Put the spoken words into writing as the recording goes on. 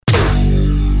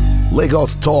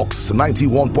Lagos Talks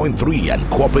 91.3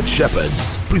 and Corporate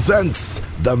Shepherds presents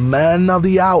the Man of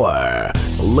the Hour.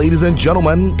 Ladies and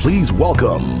gentlemen, please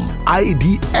welcome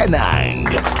ID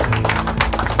Enang.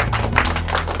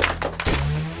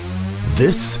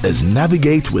 This is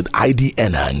Navigate with ID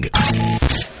Enang.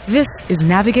 This is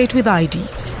Navigate with ID,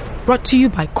 brought to you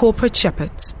by Corporate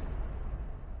Shepherds.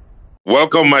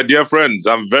 Welcome, my dear friends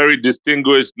and very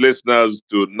distinguished listeners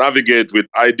to Navigate with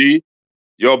ID,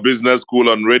 your business school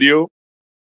on radio.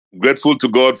 Grateful to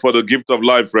God for the gift of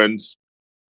life, friends.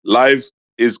 Life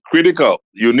is critical.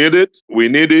 You need it, we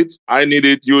need it, I need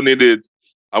it, you need it,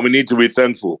 and we need to be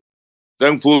thankful.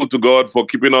 Thankful to God for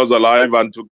keeping us alive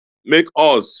and to make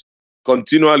us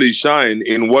continually shine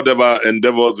in whatever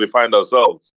endeavors we find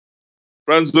ourselves.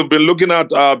 Friends, we've been looking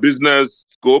at our business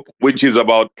scope, which is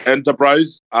about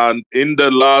enterprise. And in the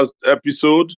last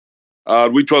episode,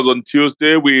 which was on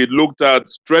Tuesday, we looked at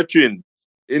stretching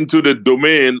into the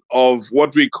domain of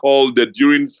what we call the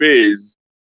during phase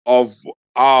of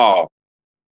our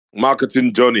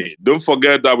marketing journey. Don't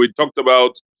forget that we talked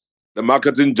about the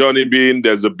marketing journey being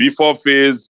there's a before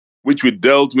phase, which we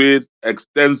dealt with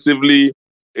extensively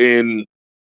in,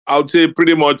 I would say,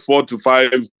 pretty much 4 to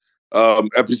 5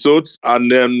 episodes. And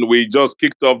then we just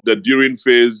kicked off the during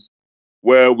phase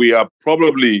where we are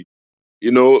probably,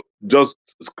 just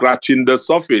scratching the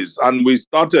surface. And we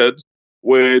started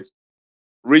with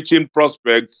reaching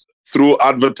prospects through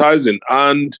advertising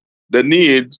and the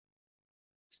need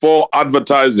for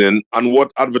advertising and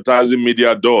what advertising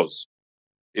media does.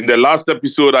 In the last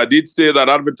episode, I did say that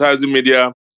advertising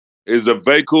media is a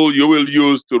vehicle you will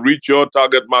use to reach your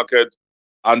target market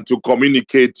and to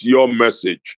communicate your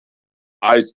message.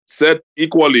 I said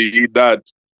equally that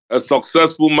a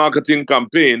successful marketing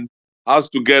campaign has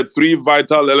to get 3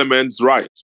 vital elements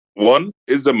right. 1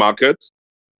 is the market,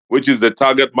 which is the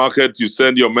target market you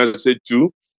send your message to.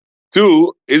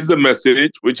 2 is the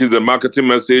message, which is a marketing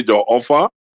message or offer.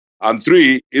 And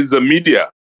 3 is the media.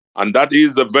 And that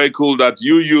is the vehicle that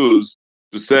you use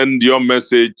to send your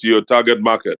message to your target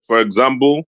market. For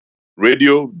example,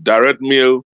 radio, direct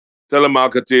mail,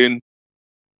 telemarketing,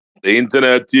 the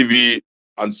internet, TV,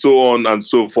 and so on and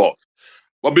so forth.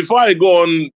 But before I go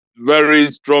on very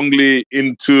strongly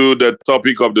into the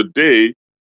topic of the day,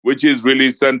 which is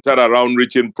really centered around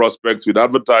reaching prospects with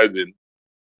advertising,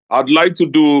 I'd like to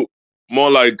do more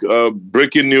like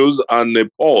breaking news and a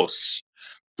pause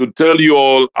to tell you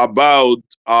all about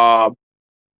our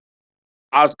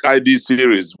Ask ID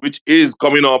series, which is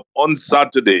coming up on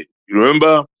Saturday. You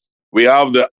remember, we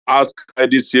have the Ask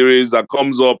ID series that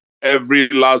comes up every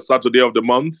last Saturday of the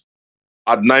month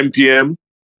at 9 p.m.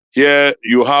 Here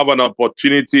you have an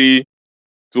opportunity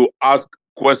to ask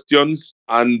questions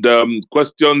and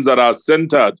questions that are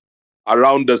centered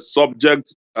around the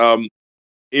subject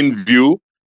in view.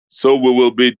 So we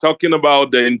will be talking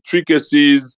about the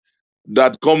intricacies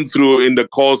that come through in the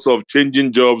course of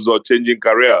changing jobs or changing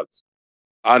careers.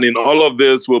 And in all of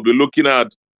this, we'll be looking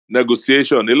at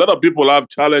negotiation. A lot of people have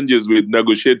challenges with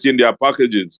negotiating their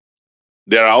packages.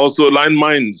 There are also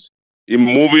landmines in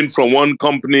moving from one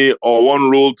company or one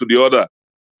role to the other.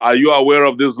 Are you aware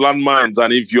of these landmines?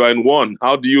 And if you are in one,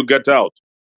 how do you get out?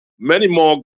 Many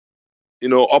more,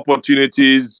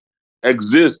 opportunities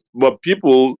exist, but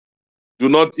people do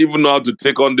not even know how to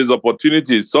take on these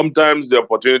opportunities. Sometimes the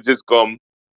opportunities come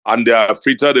and they are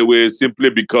frittered away simply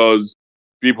because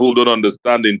people don't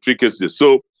understand the intricacies.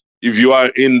 So if you are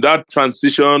in that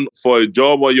transition for a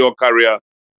job or your career,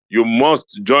 you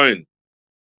must join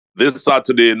this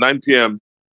Saturday, 9 p.m.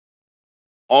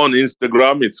 on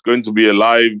Instagram. It's going to be a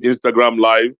live Instagram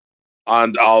live,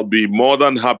 and I'll be more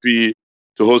than happy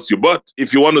to host you. But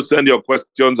if you want to send your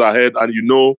questions ahead and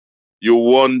you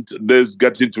want this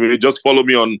getting to me, just follow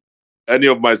me on any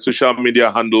of my social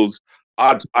media handles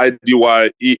at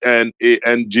IDYENANG.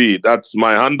 That's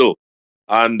my handle.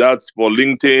 And that's for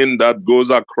LinkedIn. That goes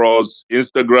across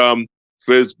Instagram,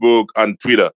 Facebook, and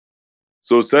Twitter.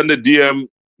 So send a DM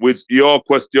with your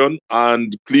question,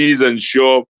 and please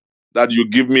ensure that you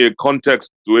give me a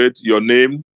context to it, your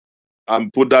name,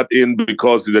 and put that in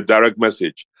because it's a direct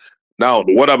message. Now,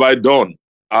 what have I done?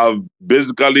 I've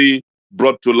basically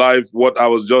brought to life what I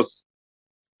was just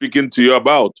speaking to you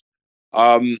about.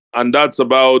 And that's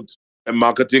about a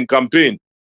marketing campaign.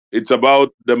 It's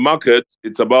about the market,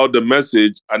 it's about the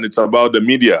message, and it's about the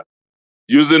media.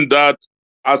 Using that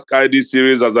Ask ID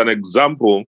series as an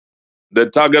example, the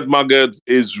target market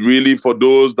is really for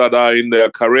those that are in their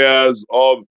careers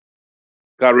or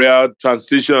career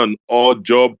transition or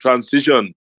job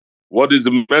transition. What is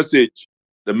the message?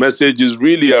 The message is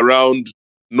really around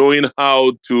knowing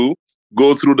how to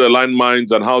go through the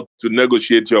landmines and how to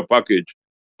negotiate your package.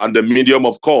 And the medium,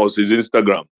 of course, is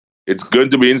Instagram. It's going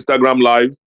to be Instagram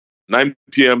Live, 9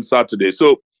 p.m. Saturday.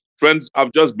 So, friends,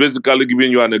 I've just basically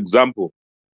given you an example.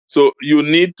 So you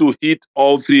need to hit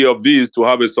all three of these to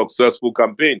have a successful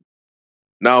campaign.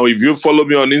 Now, if you follow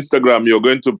me on Instagram, you're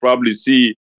going to probably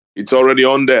see it's already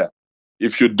on there.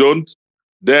 If you don't,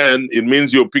 then it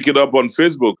means you'll pick it up on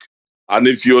Facebook. And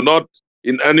if you're not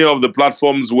in any of the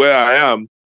platforms where I am,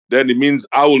 then it means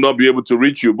I will not be able to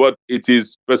reach you. But it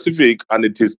is specific and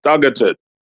it is targeted.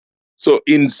 So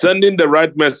in sending the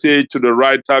right message to the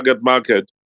right target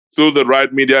market through the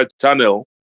right media channel,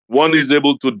 one is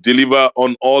able to deliver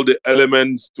on all the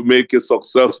elements to make a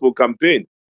successful campaign.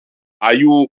 Are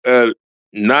you a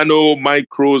nano,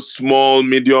 micro, small,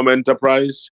 medium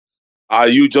enterprise? Are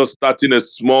you just starting a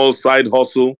small side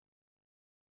hustle?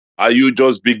 Are you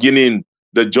just beginning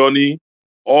the journey?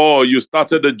 Or you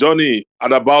started the journey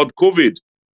at about COVID?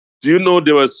 Do you know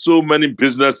there were so many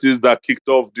businesses that kicked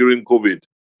off during COVID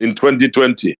in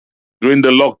 2020, during the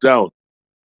lockdown?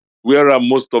 Where are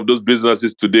most of those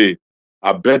businesses today?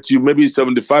 I bet you maybe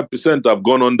 75% have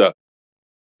gone under.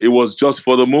 It was just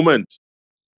for the moment.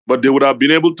 But they would have been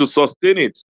able to sustain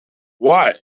it.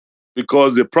 Why?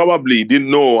 Because they probably didn't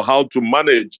know how to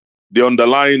manage the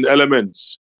underlying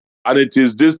elements. And it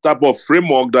is this type of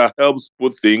framework that helps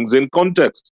put things in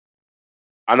context.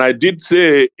 And I did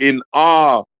say in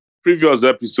our previous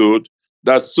episode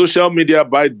that social media,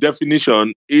 by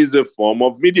definition, is a form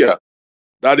of media,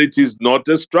 that it is not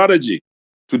a strategy.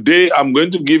 Today, I'm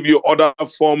going to give you other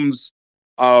forms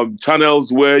of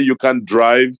channels where you can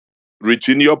drive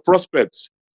reaching your prospects.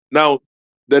 Now,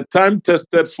 the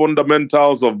time-tested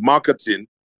fundamentals of marketing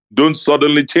don't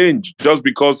suddenly change just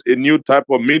because a new type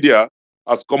of media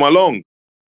has come along.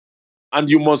 And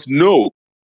you must know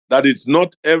that it's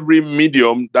not every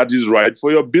medium that is right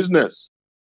for your business.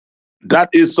 That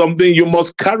is something you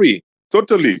must carry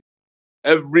totally.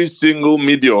 Every single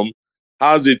medium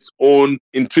has its own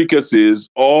intricacies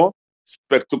or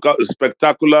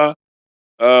spectacular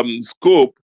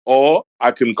scope, or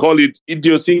I can call it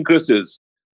idiosyncrasies.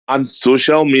 And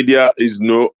social media is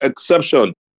no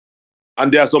exception.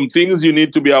 And there are some things you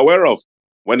need to be aware of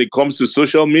when it comes to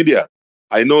social media.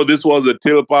 I know this was a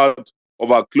tail part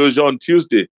of our closure on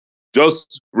Tuesday.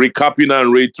 Just recapping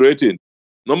and reiterating.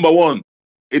 Number one,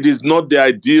 it is not the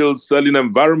ideal selling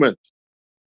environment.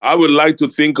 I would like to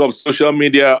think of social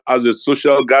media as a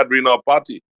social gathering or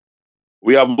party.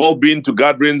 We have all been to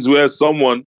gatherings where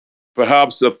someone,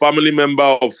 perhaps a family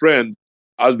member or friend,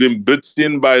 has been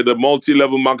bitten by the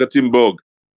multi-level marketing bug.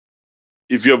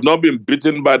 If you have not been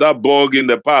bitten by that bug in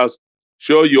the past,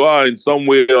 sure you are in some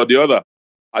way or the other.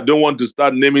 I don't want to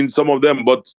start naming some of them,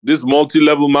 but these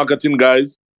multi-level marketing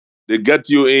guys, they get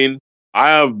you in. I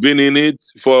have been in it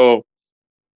for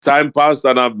time past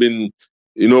and I've been,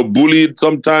 bullied,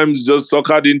 sometimes just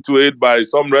suckered into it by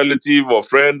some relative or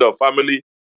friend or family.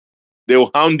 They'll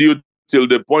hound you till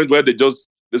the point where they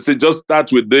say, just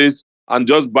start with this and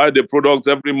just buy the products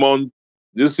every month.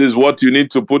 This is what you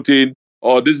need to put in,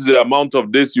 or this is the amount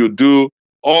of this you do,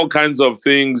 all kinds of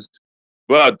things.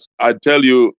 But I tell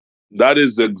you, that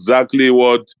is exactly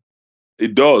what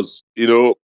it does.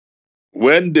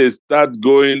 When they start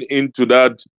going into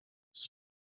that,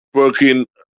 working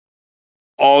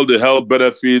all the health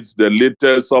benefits, the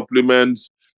latest supplements,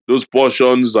 those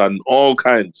portions and all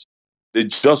kinds, they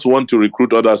just want to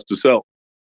recruit others to sell.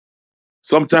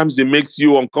 Sometimes it makes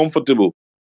you uncomfortable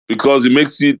because it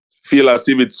makes you feel as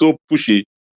if it's so pushy,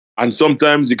 and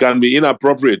sometimes it can be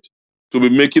inappropriate to be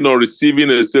making or receiving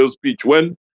a sales pitch.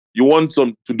 When you want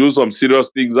to do some serious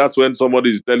things, that's when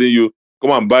somebody is telling you,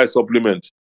 come and buy a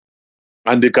supplement.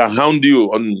 And they can hound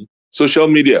you on social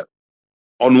media.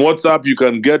 On WhatsApp, you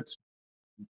can get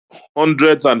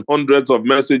hundreds and hundreds of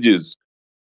messages.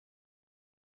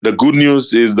 The good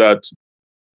news is that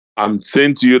I'm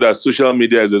saying to you that social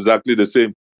media is exactly the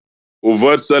same.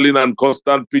 Overt selling and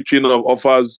constant pitching of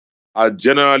offers are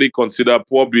generally considered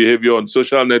poor behavior on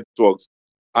social networks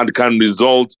and can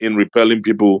result in repelling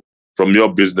people from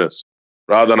your business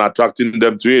rather than attracting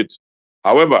them to it.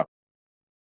 However,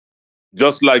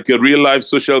 just like a real-life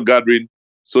social gathering,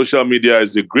 social media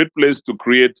is a great place to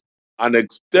create and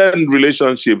extend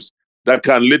relationships that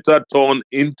can later turn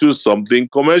into something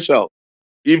commercial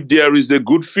if there is a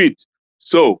good fit.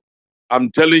 So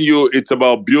I'm telling you, it's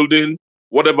about building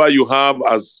whatever you have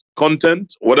as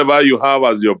content, whatever you have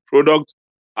as your product,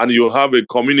 and you have a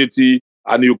community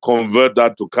and you convert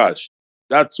that to cash.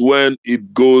 That's when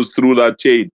it goes through that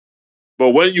chain.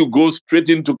 But when you go straight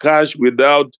into cash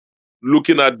without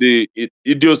looking at the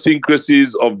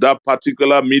idiosyncrasies of that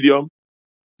particular medium,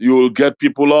 you will get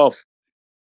people off.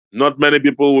 Not many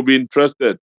people will be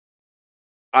interested.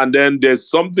 And then there's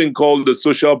something called the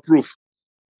social proof.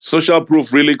 Social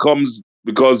proof really comes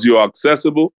because you're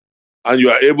accessible and you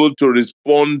are able to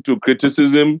respond to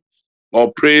criticism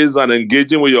or praise and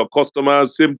engaging with your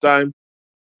customers same time.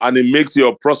 And it makes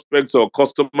your prospects or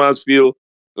customers feel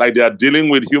like they are dealing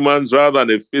with humans rather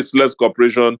than a faceless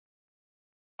corporation.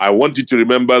 I want you to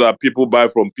remember that people buy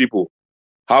from people.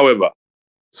 However,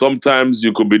 sometimes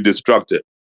you could be distracted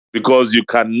because you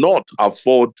cannot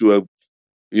afford to,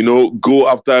 go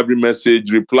after every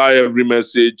message, reply every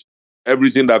message,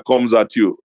 everything that comes at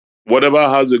you. Whatever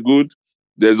has a good,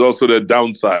 there's also the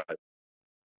downside.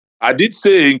 I did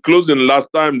say in closing last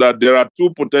time that there are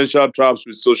two potential traps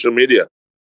with social media.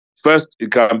 First,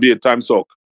 it can be a time suck.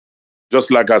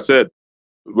 Just like I said,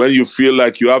 when you feel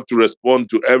like you have to respond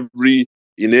to every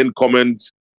inane comment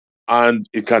and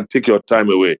it can take your time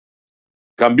away.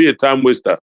 Can be a time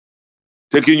waster,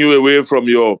 taking you away from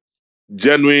your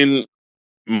genuine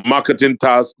marketing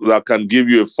task that can give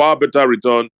you a far better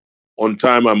return on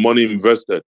time and money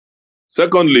invested.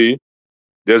 Secondly,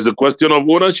 there's the question of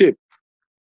ownership.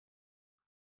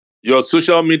 Your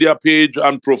social media page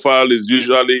and profile is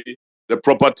usually the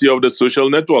property of the social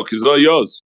network. It's not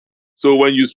yours. So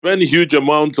when you spend huge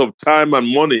amounts of time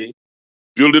and money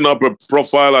building up a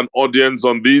profile and audience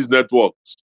on these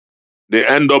networks, they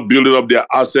end up building up their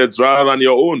assets rather than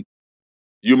your own.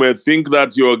 You may think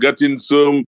that you're getting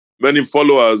so many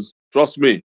followers. Trust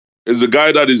me, it's the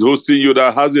guy that is hosting you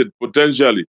that has it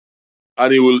potentially.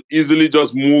 And he will easily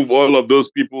just move all of those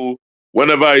people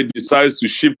whenever he decides to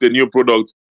ship a new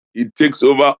product. He takes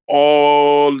over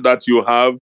all that you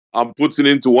have and puts it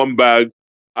into one bag.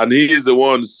 And he is the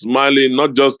one smiling,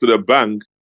 not just to the bank,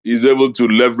 he's able to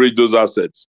leverage those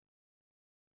assets.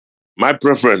 My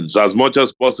preference, as much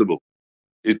as possible,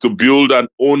 is to build and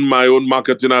own my own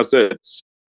marketing assets.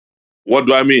 What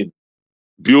do I mean?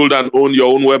 Build and own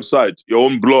your own website, your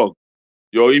own blog,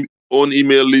 your own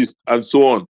email list, and so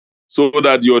on, so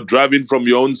that you're driving from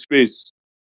your own space.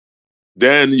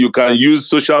 Then you can use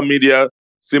social media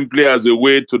simply as a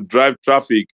way to drive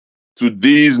traffic to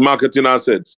these marketing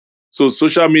assets. So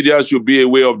social media should be a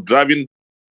way of driving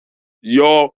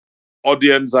your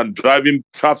audience and driving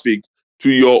traffic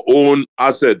to your own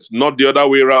assets, not the other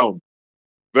way around.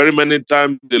 Very many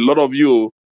times, a lot of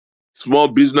you small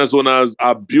business owners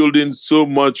are building so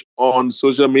much on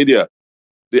social media.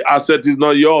 The asset is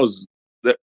not yours.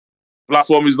 The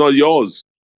platform is not yours.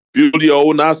 Build your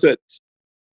own asset.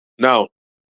 Now,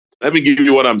 let me give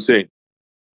you what I'm saying.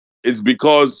 It's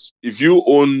because if you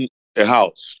own a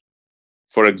house,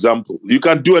 for example, you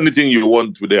can do anything you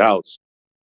want with the house.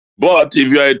 But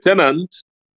if you're a tenant,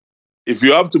 if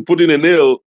you have to put in a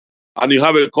nail and you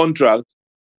have a contract,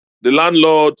 the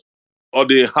landlord or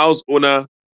the house owner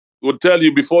will tell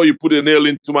you before you put a nail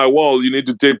into my wall, you need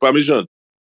to take permission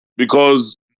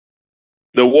because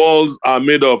the walls are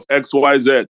made of X, Y,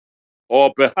 Z.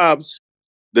 Or perhaps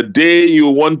the day you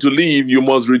want to leave, you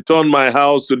must return my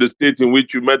house to the state in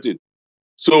which you met it.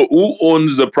 So who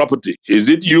owns the property? Is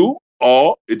it you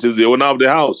or it is the owner of the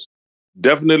house?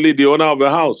 Definitely the owner of the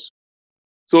house.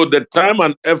 So the time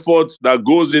and effort that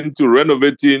goes into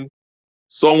renovating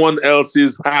someone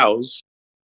else's house,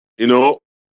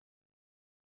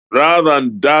 rather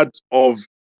than that of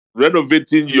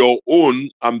renovating your own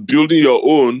and building your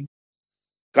own,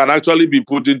 can actually be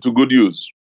put into good use.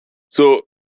 So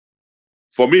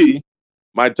for me,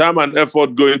 my time and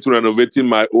effort go into renovating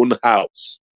my own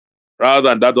house rather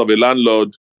than that of a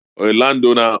landlord or a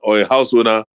landowner or a house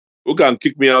owner who can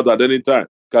kick me out at any time,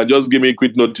 can just give me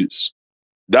quick notice.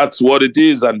 That's what it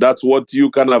is, and that's what you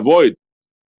can avoid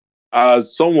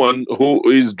as someone who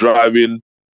is driving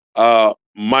a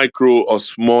micro or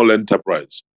small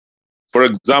enterprise. For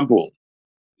example,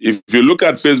 if you look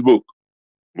at Facebook,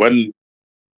 when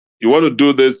you want to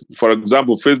do this, for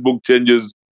example, Facebook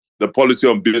changes the policy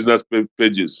on business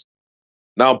pages.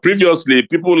 Now, previously,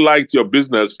 people liked your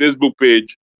business Facebook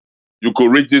page. You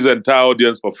could reach this entire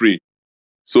audience for free.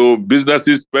 So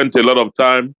businesses spent a lot of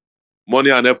time, money,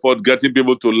 and effort getting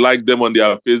people to like them on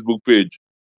their Facebook page.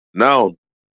 Now,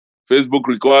 Facebook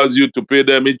requires you to pay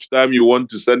them each time you want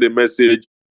to send a message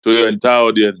to your entire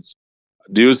audience.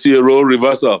 Do you see a role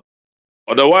reversal?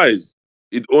 Otherwise,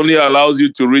 it only allows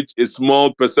you to reach a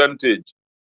small percentage.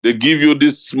 They give you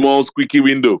this small squeaky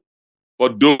window. For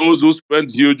those who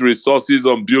spent huge resources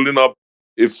on building up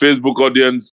a Facebook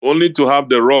audience only to have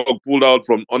the rug pulled out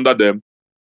from under them,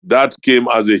 that came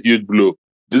as a huge blow.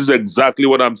 This is exactly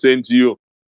what I'm saying to you.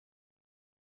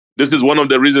 This is one of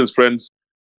the reasons, friends,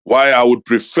 why I would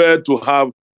prefer to have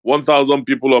 1,000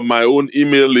 people on my own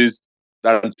email list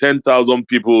than 10,000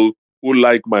 people who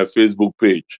like my Facebook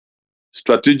page.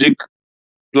 Strategic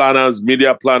planners,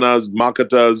 media planners,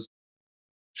 marketers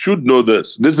should know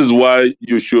this. This is why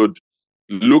you should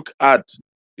look at,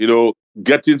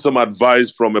 getting some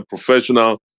advice from a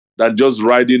professional than just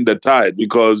riding the tide,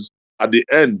 because at the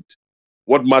end,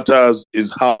 what matters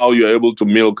is how you're able to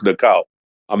milk the cow.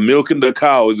 And milking the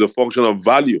cow is a function of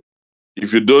value.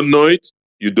 If you don't know it,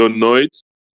 you don't know it.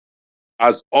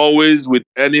 As always, with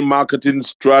any marketing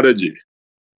strategy,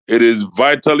 it is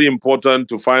vitally important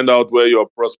to find out where your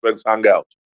prospects hang out.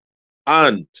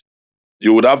 And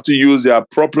you would have to use the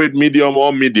appropriate medium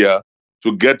or media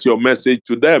to get your message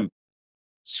to them.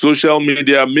 Social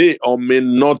media may or may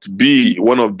not be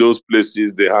one of those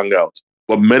places they hang out,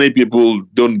 but many people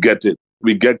don't get it.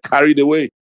 We get carried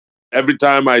away. Every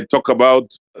time I talk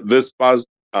about this past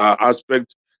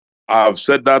aspect, I've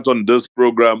said that on this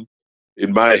program,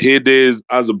 in my heydays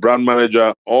as a brand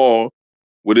manager or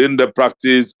within the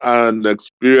practice and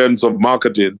experience of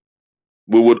marketing,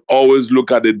 we would always look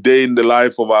at the day in the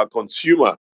life of our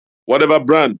consumer, whatever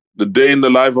brand, the day in the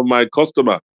life of my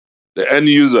customer, the end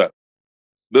user.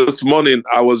 This morning,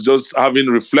 I was just having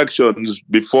reflections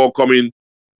before coming,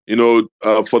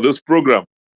 for this program.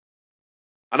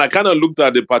 And I kind of looked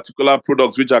at a particular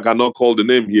product, which I cannot call the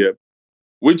name here,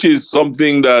 which is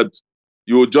something that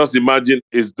you would just imagine,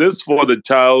 is this for the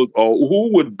child, or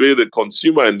who would be the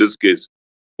consumer in this case?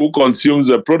 Who consumes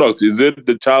the product? Is it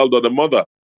the child or the mother?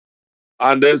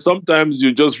 And then sometimes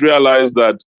you just realize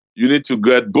that you need to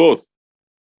get both.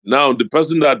 Now, the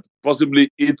person that possibly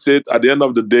eats it at the end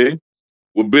of the day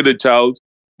will be the child,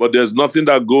 but there's nothing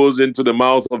that goes into the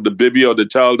mouth of the baby or the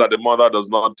child that the mother does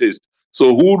not taste.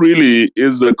 So who really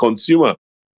is the consumer?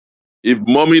 If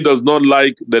mommy does not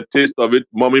like the taste of it,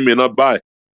 mommy may not buy.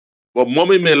 But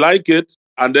mommy may like it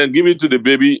and then give it to the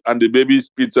baby, and the baby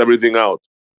spits everything out.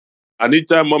 And each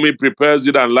time mommy prepares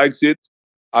it and likes it,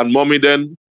 and mommy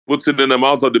then puts it in the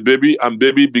mouth of the baby, and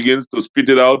baby begins to spit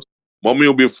it out, mommy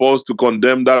will be forced to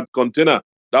condemn that container,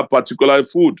 that particular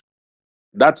food.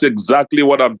 That's exactly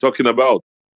what I'm talking about.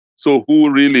 So who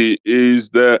really is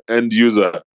the end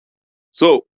user?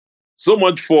 So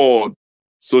much for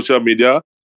social media.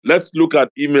 Let's look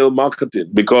at email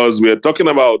marketing, because we are talking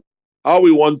about how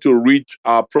we want to reach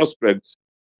our prospects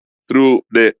through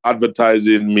the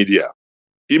advertising media.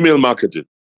 Email marketing.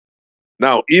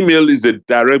 Now, email is a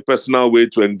direct personal way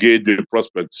to engage with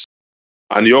prospects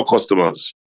and your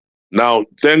customers. Now,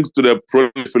 thanks to the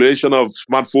proliferation of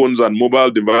smartphones and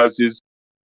mobile devices,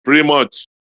 pretty much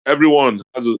everyone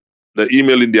has the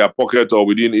email in their pocket or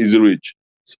within easy reach.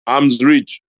 It's arm's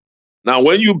reach. Now,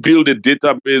 when you build a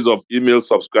database of email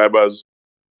subscribers,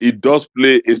 it does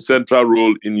play a central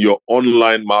role in your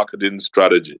online marketing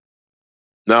strategy.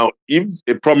 Now, if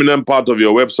a prominent part of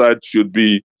your website should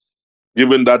be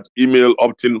given that email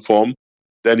opt-in form,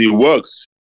 then it works.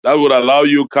 That would allow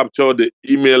you to capture the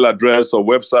email address of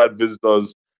website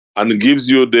visitors, and it gives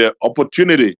you the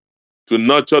opportunity to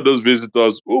nurture those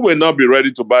visitors who may not be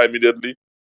ready to buy immediately,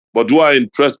 but who are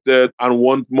interested and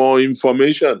want more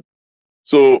information.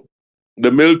 So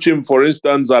the MailChimp, for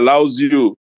instance, allows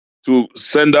you to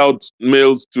send out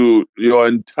mails to your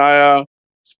entire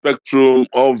spectrum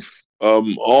of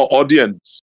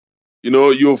audience.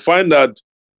 You'll find that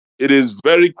it is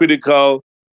very critical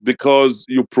because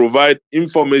you provide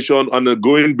information on a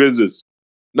going basis.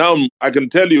 Now, I can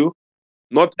tell you,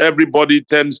 not everybody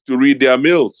tends to read their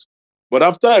mails, but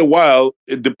after a while,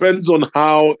 it depends on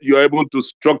how you're able to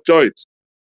structure it.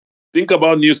 Think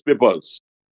about newspapers.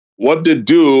 What they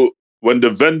do when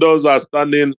the vendors are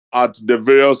standing at the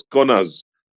various corners.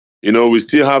 We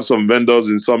still have some vendors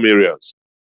in some areas.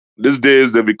 These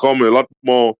days, they become a lot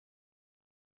more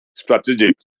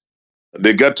strategic.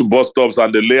 They get to bus stops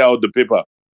and they lay out the paper,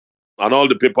 and all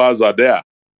the papers are there.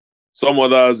 Some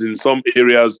others in some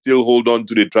areas still hold on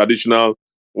to the traditional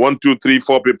 1, 2, 3,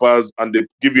 4 papers, and they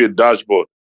give you a dashboard.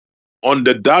 On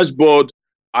the dashboard,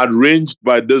 arranged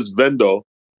by this vendor,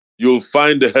 you'll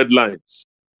find the headlines.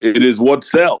 It is what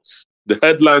sells. The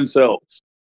headline sells.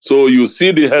 So you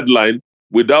see the headline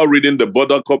without reading the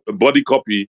body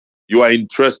copy, you are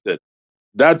interested.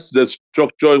 That's the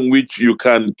structure in which you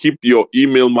can keep your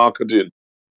email marketing,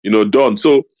 done.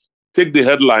 So take the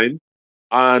headline,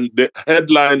 and the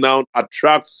headline now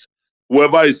attracts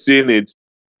whoever is seeing it,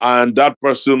 and that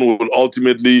person will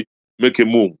ultimately make a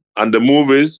move. And the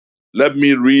move is, let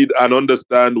me read and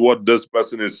understand what this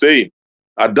person is saying.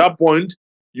 At that point,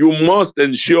 you must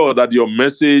ensure that your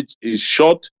message is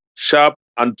short, sharp,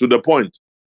 and to the point,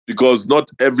 because not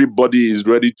everybody is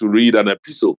ready to read an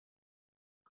epistle.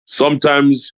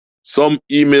 Sometimes some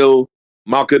email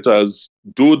marketers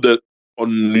do the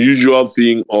unusual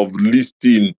thing of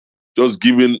listing, just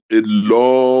giving a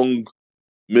long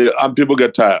and people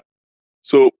get tired.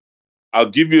 So I'll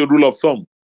give you a rule of thumb.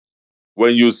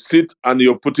 When you sit and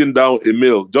you're putting down a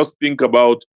mail, just think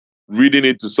about reading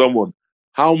it to someone.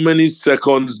 How many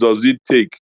seconds does it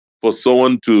take for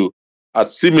someone to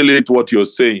assimilate what you're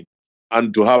saying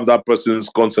and to have that person's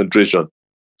concentration?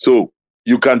 So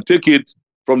you can take it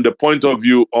from the point of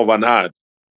view of an ad.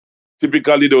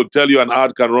 Typically, they'll tell you an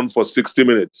ad can run for 60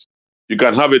 minutes. You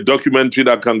can have a documentary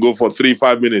that can go for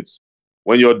 3-5 minutes.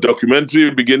 When your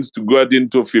documentary begins to get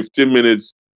into 15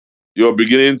 minutes, you're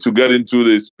beginning to get into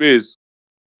the space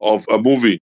of a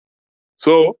movie.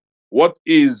 So what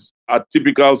is a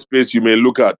typical space you may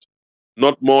look at?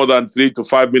 Not more than 3 to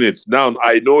 5 minutes. Now,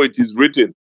 I know it is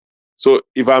written. So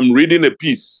if I'm reading a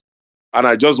piece and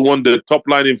I just want the top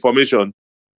line information,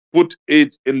 put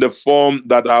it in the form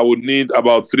that I would need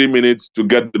about 3 minutes to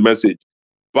get the message.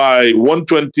 By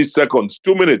 120 seconds,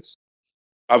 2 minutes,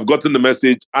 I've gotten the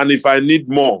message. And if I need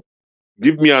more,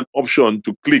 give me an option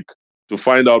to click to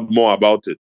find out more about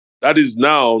it. That is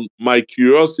now my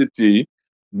curiosity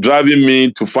driving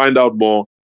me to find out more.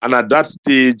 And at that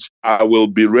stage, I will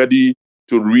be ready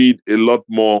to read a lot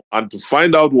more and to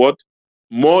find out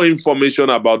more information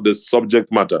about the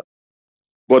subject matter.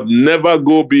 But never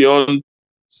go beyond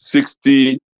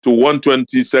 60 to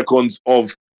 120 seconds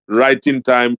of writing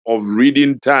time, of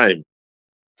reading time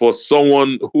for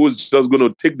someone who's just going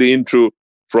to take the intro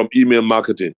from email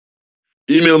marketing.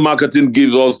 Email marketing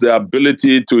gives us the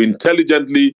ability to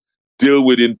intelligently deal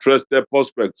with interested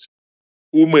prospects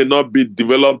who may not be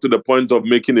developed to the point of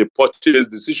making a purchase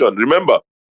decision. Remember,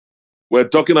 we're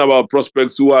talking about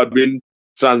prospects who have been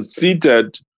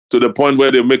transited to the point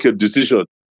where they make a decision.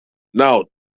 Now,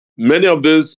 many of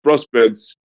these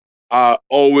prospects are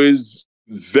always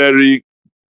very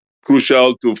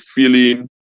crucial to filling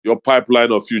your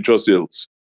pipeline of future sales.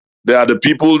 They are the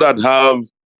people that have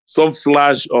some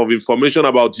flash of information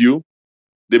about you.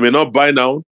 They may not buy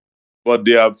now, but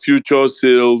they are future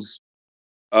sales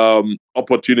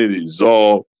opportunities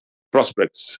or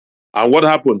prospects. And what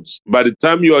happens? By the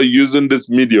time you are using this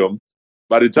medium,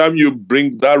 by the time you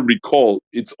bring that recall,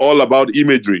 it's all about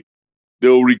imagery. They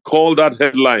will recall that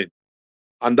headline.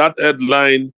 And that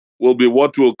headline will be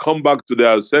what will come back to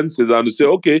their senses and say,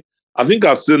 okay, I think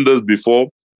I've seen this before.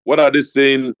 What are they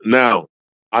saying now?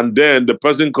 And then the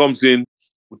person comes in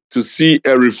to see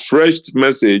a refreshed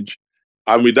message.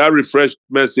 And with that refreshed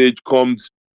message comes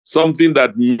something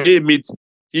that may meet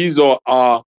his or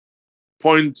her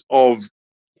point of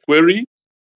query,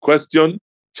 question,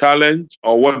 challenge,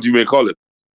 or what you may call it.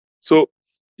 So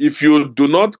if you do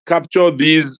not capture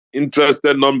these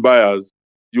interested non-buyers,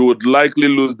 you would likely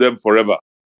lose them forever.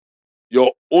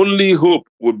 Your only hope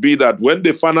would be that when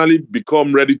they finally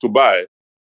become ready to buy,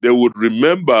 they would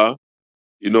remember,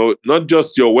 not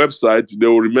just your website, they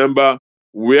will remember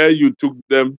where you took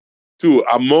them to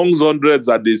amongst hundreds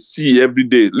that they see every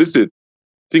day. Listen,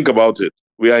 think about it.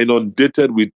 We are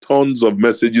inundated with tons of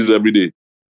messages every day.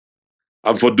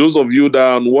 And for those of you that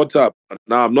are on WhatsApp,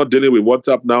 now I'm not dealing with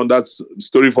WhatsApp now, that's a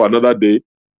story for another day.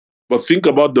 But think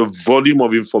about the volume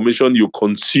of information you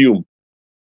consume.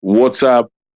 WhatsApp,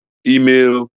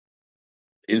 email,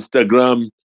 Instagram,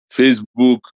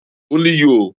 Facebook, only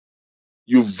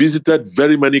you've visited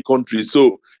very many countries.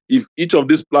 So if each of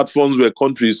these platforms were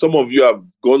countries, some of you have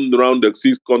gone around the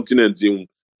 6 continents in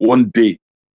one day.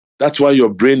 That's why your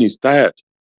brain is tired.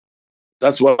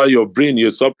 That's why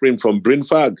you're suffering from brain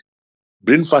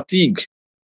fatigue,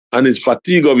 and it's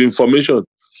fatigue of information.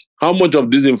 How much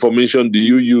of this information do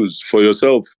you use for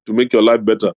yourself to make your life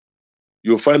better?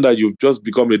 You'll find that you've just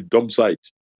become a dump site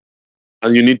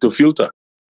and you need to filter.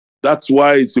 That's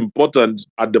why it's important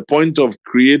at the point of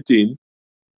creating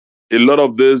a lot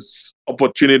of these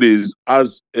opportunities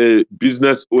as a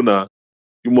business owner,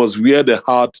 you must wear the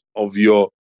heart of your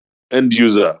end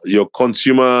user, your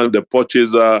consumer, the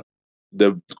purchaser,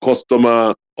 the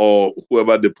customer, or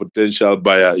whoever the potential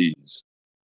buyer is.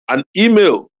 An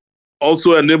email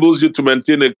also enables you to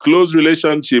maintain a close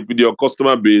relationship with your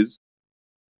customer base,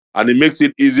 and it makes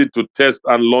it easy to test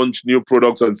and launch new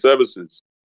products and services.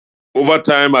 Over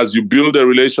time, as you build a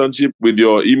relationship with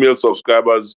your email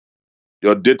subscribers,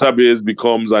 your database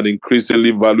becomes an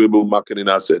increasingly valuable marketing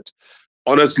asset.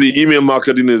 Honestly, email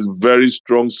marketing is a very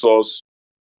strong source.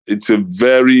 It's a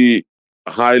very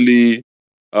highly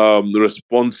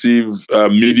responsive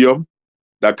medium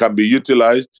that can be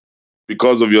utilized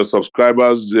because of your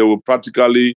subscribers. They will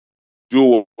practically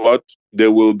do what? They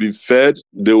will be fed,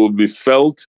 they will be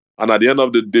felt, and at the end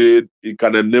of the day, it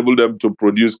can enable them to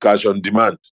produce cash on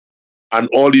demand. And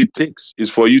all it takes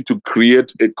is for you to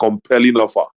create a compelling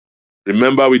offer.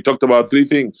 Remember, we talked about 3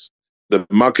 things: the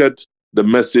market, the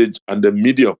message, and the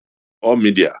medium. or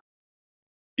media.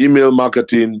 Email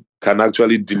marketing can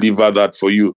actually deliver that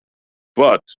for you.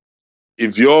 But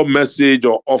if your message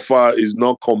or offer is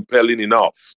not compelling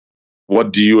enough,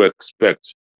 what do you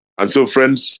expect? And so,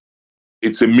 friends,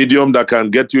 it's a medium that can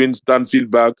get you instant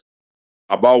feedback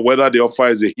about whether the offer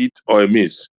is a hit or a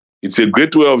miss. It's a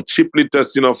great way of cheaply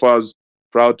testing offers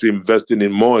prior to investing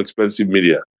in more expensive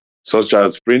media, such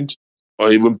as print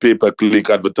or even pay-per-click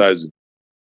advertising.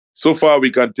 So far,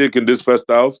 we can take in this first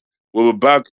half. We'll be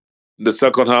back in the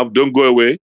second half. Don't go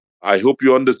away. I hope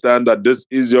you understand that this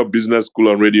is your business school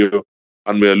on radio,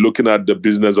 and we're looking at the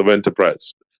business of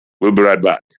enterprise. We'll be right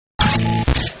back.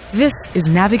 This is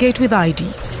Navigate with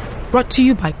ID, brought to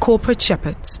you by Corporate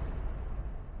Shepherds.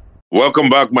 Welcome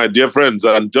back, my dear friends.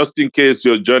 And just in case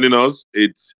you're joining us,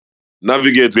 it's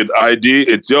Navigate with ID.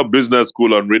 It's your business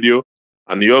school on radio,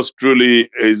 and yours truly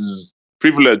is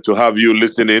privileged to have you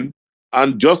listening.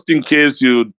 And just in case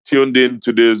you tuned in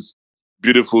to this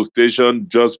beautiful station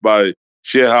just by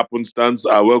sheer happenstance,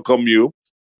 I welcome you.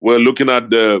 We're looking at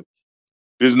the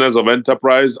business of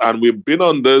enterprise, and we've been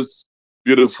on this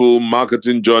beautiful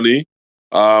marketing journey.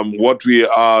 What we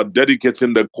are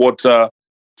dedicating the quarter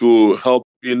to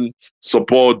helping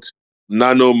support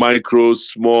nano, micro,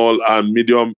 small, and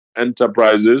medium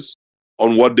enterprises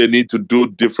on what they need to do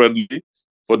differently.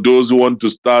 For those who want to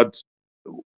start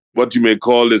what you may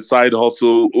call a side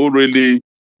hustle, who really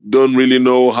don't really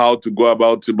know how to go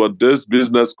about it, but this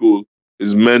business school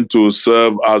is meant to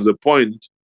serve as a point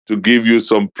to give you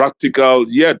some practical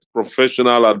yet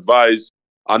professional advice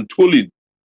and tooling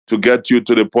to get you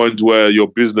to the point where your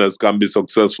business can be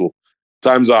successful.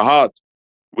 Times are hard.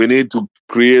 We need to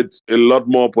create a lot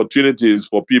more opportunities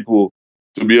for people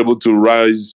to be able to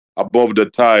rise above the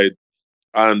tide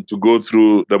and to go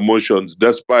through the motions,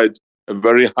 despite a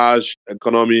very harsh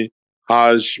economy,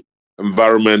 harsh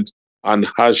environment, and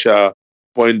harsher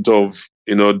point of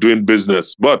doing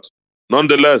business. But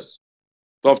nonetheless,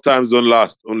 tough times don't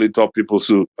last. Only tough people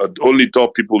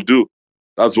do.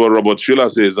 That's what Robert Schuller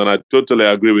says, and I totally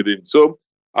agree with him. So,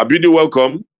 I bid you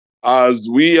welcome as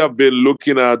we have been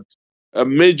looking at a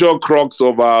major crux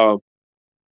of our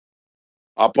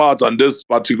part on this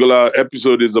particular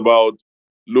episode is about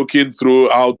looking through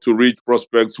how to reach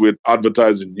prospects with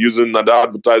advertising, using the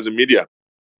advertising media.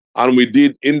 And we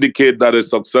did indicate that a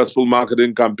successful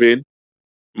marketing campaign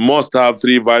must have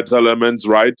three vital elements,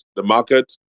 right? The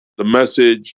market, the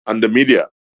message, and the media.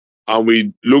 And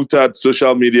we looked at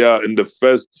social media in the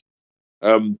first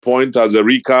point as a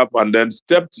recap, and then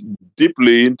stepped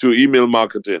deeply into email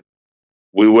marketing.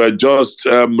 We were just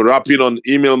wrapping on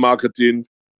email marketing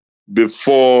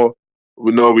before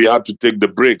we had to take the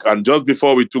break. And just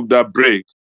before we took that break,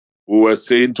 we were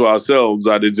saying to ourselves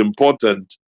that it's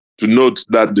important to note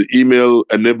that the email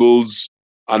enables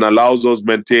and allows us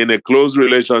maintain a close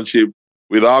relationship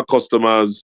with our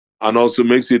customers, and also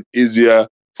makes it easier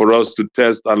for us to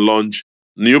test and launch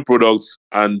new products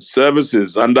and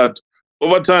services. And that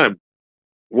over time,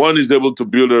 one is able to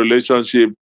build a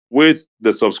relationship with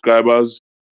the subscribers,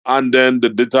 and then the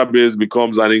database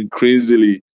becomes an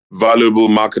increasingly valuable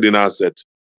marketing asset.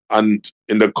 And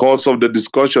in the course of the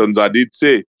discussions, I did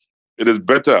say it is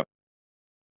better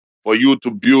for you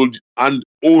to build and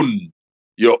own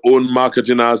your own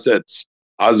marketing assets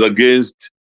as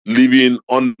against living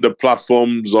on the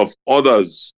platforms of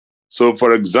others. So,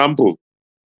 for example,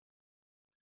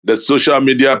 the social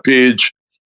media page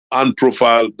and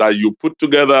profile that you put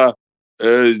together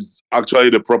is actually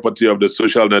the property of the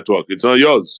social network. It's not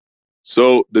yours.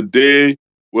 So the day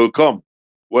will come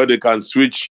where they can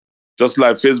switch, just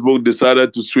like Facebook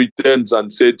decided to switch things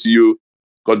and say to you,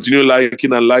 continue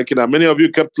liking and liking. And many of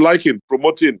you kept liking,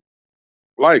 promoting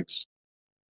likes.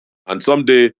 And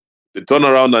someday they turn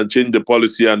around and change the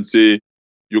policy and say,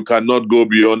 you cannot go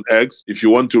beyond X. If you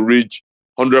want to reach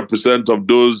 100% of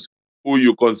those who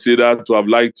you consider to have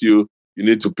liked you, you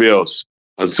need to pay us.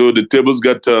 And so the tables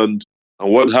get turned.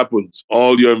 And what happens?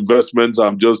 All your investments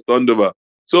are just turned over.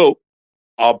 So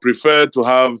I'll prefer to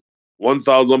have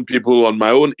 1,000 people on my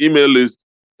own email list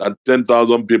than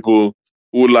 10,000 people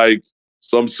who like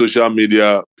some social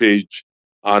media page,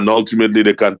 and ultimately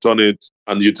they can turn it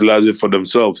and utilize it for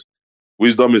themselves.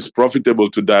 Wisdom is profitable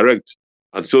to direct.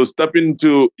 And so stepping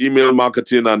into email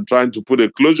marketing and trying to put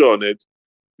a closure on it,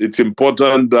 it's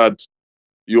important that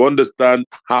you understand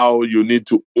how you need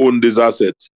to own this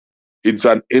asset. It's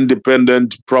an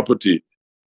independent property,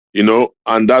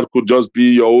 and that could just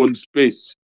be your own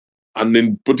space. And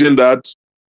in putting that,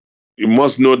 you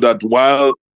must know that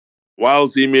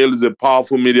whilst email is a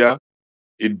powerful media,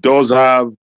 it does have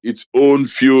its own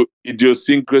few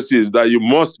idiosyncrasies that you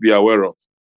must be aware of.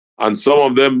 And some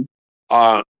of them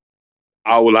are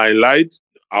I will highlight,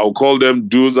 I'll call them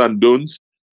do's and don'ts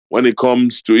when it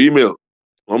comes to email.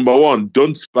 Number one,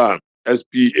 don't spam,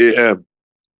 SPAM.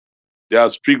 There are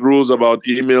strict rules about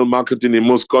email marketing in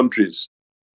most countries.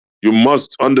 You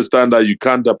must understand that you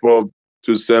can't afford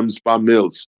to send spam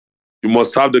mails. You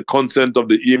must have the consent of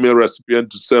the email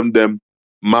recipient to send them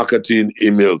marketing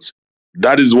emails.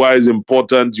 That is why it's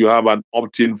important you have an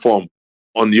opt-in form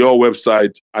on your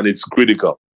website, and it's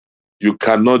critical. You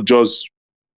cannot just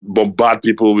bombard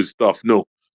people with stuff. No,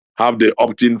 have the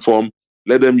opt-in form.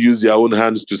 Let them use their own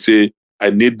hands to say, I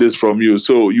need this from you.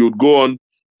 So you'd go on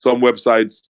some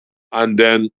websites and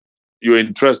then you're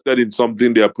interested in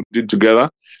something they are putting together,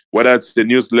 whether it's the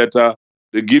newsletter,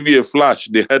 they give you a flash,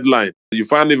 the headline. You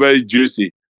find it very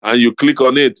juicy and you click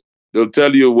on it. They'll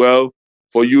tell you, well,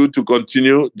 for you to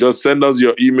continue, just send us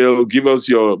your email, give us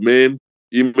your main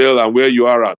email and where you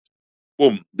are at.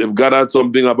 Boom, they've gathered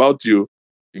something about you.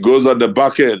 It goes on the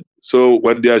back end. So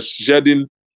when they are shedding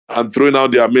and throwing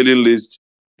out their mailing list,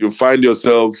 you find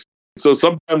yourself. So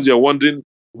sometimes you're wondering,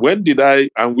 when did I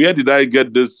and where did I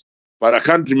get this? But I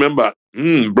can't remember.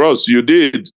 Bros, you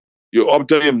did. You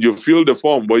opted in, you filled the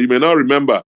form, but you may not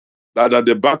remember that at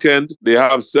the back end, they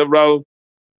have several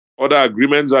other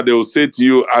agreements that they will say to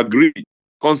you, agree,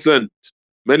 consent.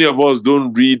 Many of us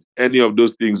don't read any of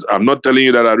those things. I'm not telling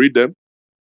you that I read them.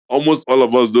 Almost all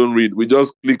of us don't read. We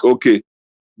just click OK.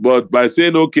 But by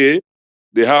saying OK,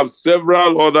 they have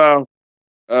several other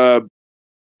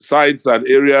sites and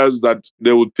areas that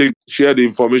they will share the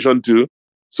information to.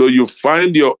 So you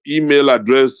find your email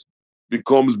address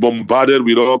becomes bombarded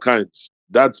with all kinds.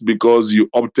 That's because you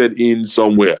opted in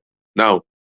somewhere. Now,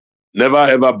 never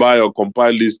ever buy or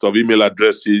compile list of email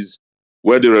addresses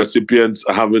where the recipients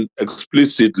haven't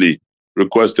explicitly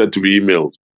requested to be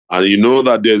emailed. And you know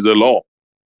that there's a law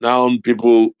now on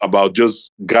people about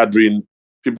just gathering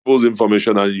people's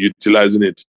information and utilizing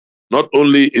it. Not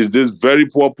only is this very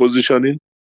poor positioning,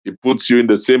 it puts you in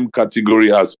the same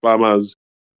category as spammers,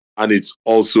 and it's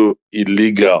also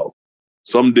illegal.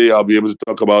 Someday I'll be able to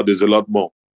talk about this a lot more.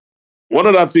 One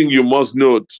other thing you must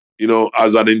note,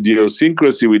 as an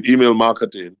idiosyncrasy with email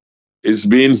marketing is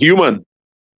being human.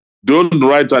 Don't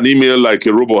write an email like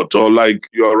a robot or like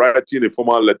you're writing a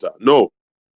formal letter. No,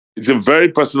 it's a very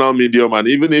personal medium. And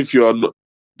even if you're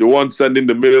the one sending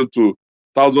the mail to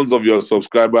thousands of your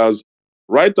subscribers,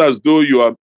 write as though you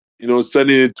are,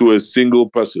 sending it to a single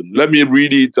person. Let me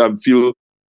read it and feel,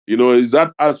 is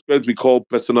that aspect we call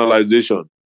personalization.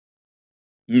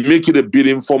 Make it a bit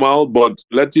informal, but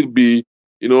let it be,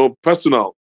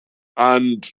 personal.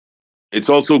 And it's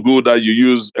also good that you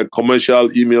use a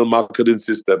commercial email marketing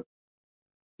system.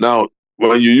 Now,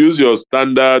 when you use your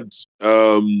standard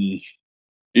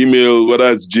email, whether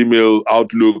it's Gmail,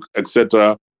 Outlook,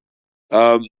 etc.,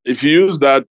 if you use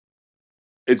that,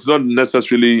 it's not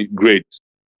necessarily great.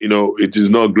 It is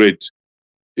not great.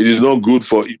 It is not good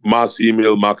for mass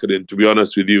email marketing, to be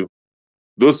honest with you.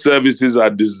 Those services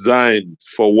are designed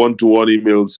for one-to-one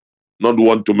emails, not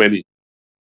one-to-many.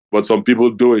 But some people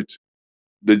do it.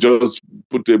 They just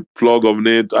put a plug on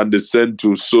it and they send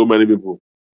to so many people.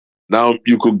 Now,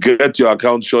 you could get your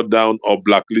account shut down or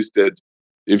blacklisted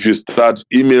if you start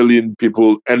emailing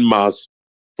people en masse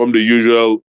from the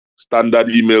usual standard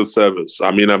email service.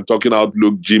 I mean, I'm talking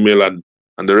Outlook, Gmail,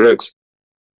 and the rest.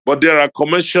 But there are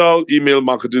commercial email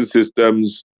marketing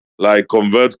systems like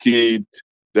ConvertKit,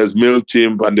 there's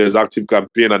MailChimp, and there's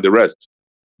ActiveCampaign and the rest.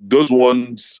 Those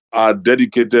ones are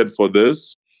dedicated for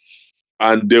this,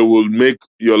 and they will make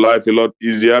your life a lot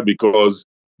easier because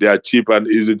they are cheap and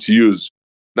easy to use.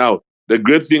 Now, the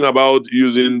great thing about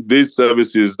using these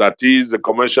services, that is the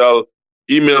commercial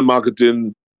email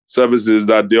marketing services,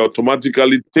 that they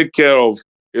automatically take care of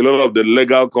a lot of the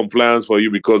legal compliance for you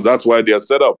because that's why they are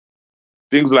set up.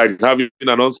 Things like having an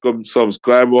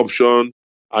unsubscribe option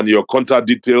and your contact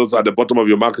details at the bottom of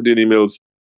your marketing emails,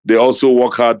 they also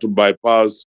work hard to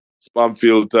bypass spam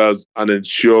filters and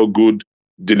ensure good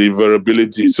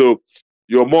deliverability. So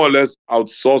you're more or less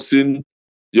outsourcing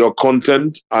your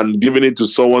content and giving it to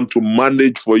someone to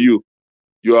manage for you.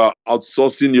 You are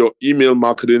outsourcing your email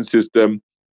marketing system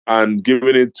and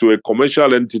giving it to a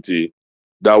commercial entity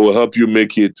that will help you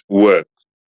make it work.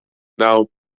 Now,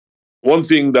 one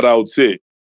thing that I would say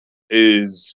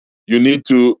is you need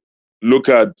to look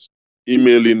at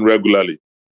emailing regularly.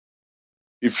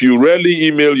 If you rarely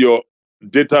email your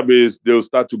database, they'll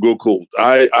start to go cold.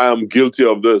 I am guilty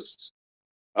of this.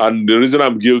 And the reason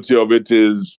I'm guilty of it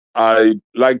is I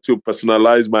like to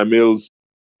personalize my mails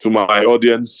to my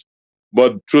audience.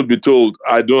 But truth be told,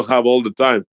 I don't have all the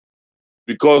time.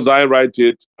 Because I write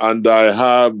it and I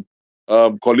have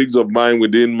colleagues of mine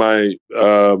within my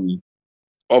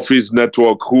office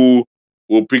network who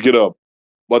will pick it up.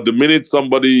 But the minute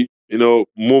somebody,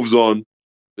 moves on,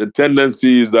 the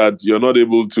tendency is that you're not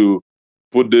able to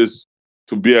put this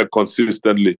to bear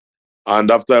consistently. And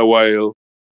after a while,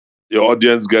 your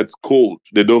audience gets cold.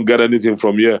 They don't get anything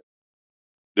from you.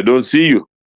 They don't see you.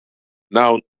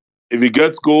 Now, if it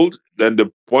gets cold, then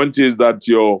the point is that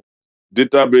your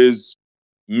database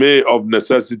may, of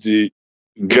necessity,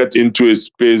 get into a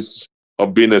space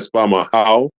of being a spammer.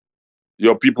 How?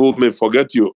 Your people may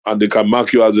forget you and they can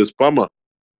mark you as a spammer.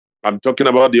 I'm talking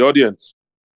about the audience.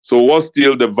 So what's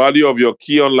still the value of your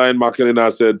key online marketing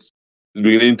assets is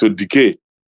beginning to decay.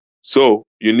 So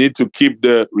you need to keep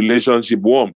the relationship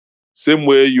warm. Same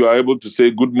way you are able to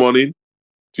say good morning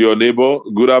to your neighbor,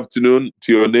 good afternoon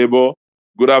to your neighbor,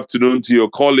 good afternoon to your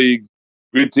colleague,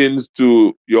 greetings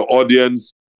to your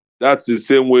audience. That's the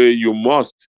same way you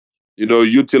must,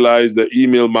 utilize the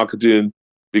email marketing,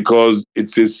 because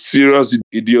it's a serious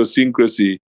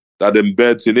idiosyncrasy that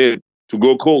embeds in it to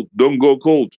go cold. Don't go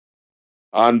cold.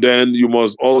 And then you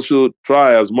must also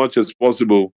try as much as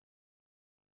possible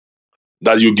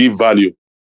that you give value.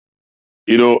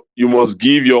 You must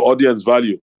give your audience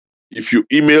value. If you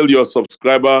email your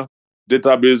subscriber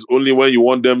database only when you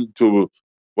want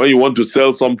to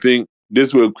sell something,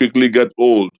 this will quickly get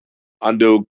old and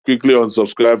they'll quickly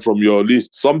unsubscribe from your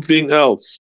list. Something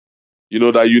else,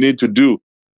 that you need to do.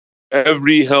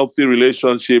 Every healthy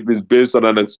relationship is based on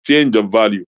an exchange of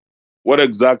value. What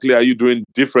exactly are you doing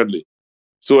differently?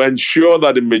 So ensure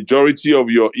that the majority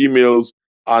of your emails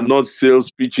are not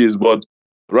sales pitches, but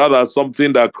rather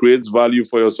something that creates value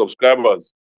for your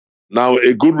subscribers. Now,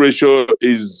 a good ratio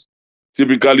is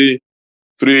typically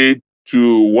 3-1.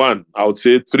 I would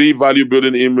say 3 value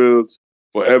building emails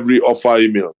for every offer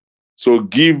email. So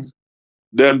give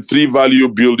them 3 value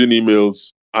building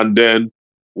emails and then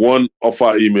 1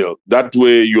 offer email. That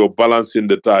way you're balancing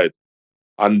the tide.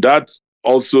 And that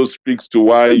also speaks to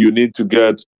why you need to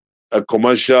get a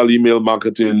commercial email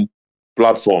marketing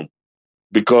platform,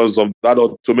 because of that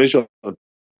automation.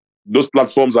 Those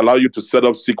platforms allow you to set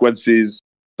up sequences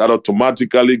that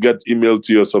automatically get emailed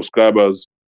to your subscribers.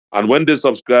 And when they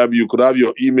subscribe, you could have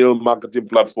your email marketing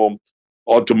platform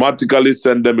automatically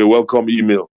send them a welcome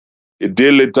email. A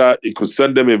day later, it could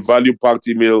send them a value-packed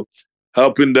email,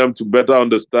 helping them to better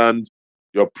understand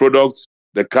your product,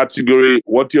 the category,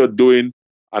 what you're doing,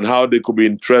 and how they could be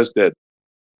interested.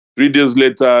 3 days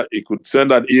later, it could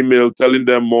send an email telling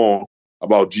them more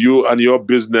about you and your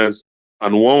business.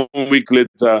 And 1 week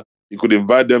later, you could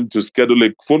invite them to schedule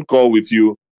a phone call with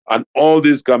you. And all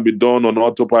this can be done on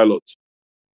autopilot.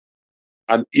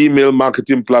 An email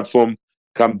marketing platform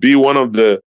can be one of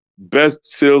the best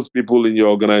salespeople in your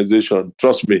organization.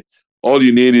 Trust me, all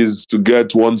you need is to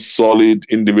get one solid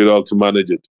individual to manage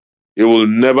it. It will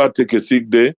never take a sick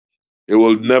day. It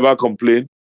will never complain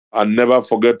and never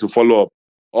forget to follow up.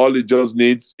 All it just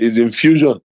needs is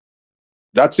infusion.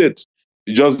 That's it.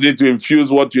 You just need to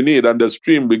infuse what you need and the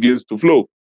stream begins to flow.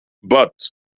 But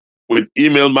with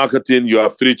email marketing, you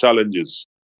have 3 challenges.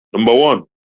 Number 1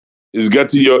 is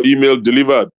getting your email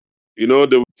delivered.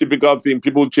 The typical thing,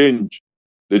 people change.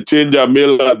 They change their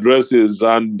mail addresses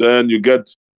and then you get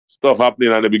stuff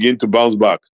happening and they begin to bounce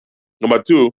back. Number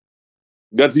 2,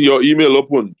 getting your email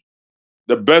opened.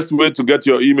 The best way to get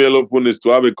your email open is to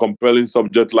have a compelling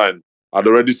subject line. I'd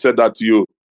already said that to you.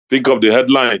 Think of the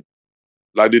headline,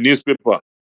 like the newspaper.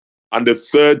 And the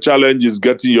 3rd challenge is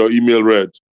getting your email read.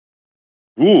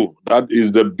 Ooh, that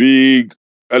is the big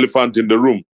elephant in the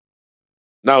room.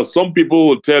 Now, some people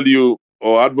will tell you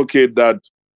or advocate that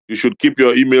you should keep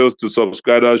your emails to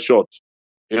subscribers short.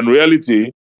 In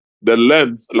reality, the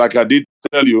length, like I did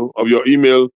tell you, of your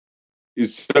email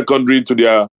is secondary to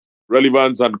their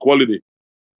relevance and quality.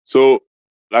 So,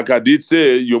 like I did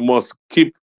say, you must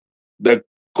keep the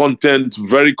content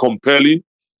very compelling,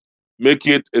 make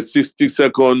it a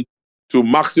 60-second to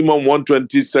maximum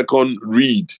 120-second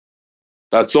read,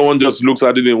 that someone just looks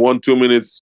at it in 1-2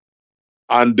 minutes.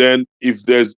 And then if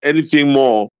there's anything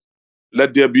more,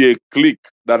 let there be a click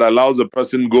that allows the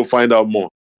person to go find out more.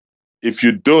 If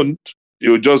you don't,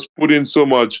 you just put in so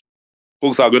much,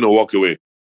 folks are going to walk away.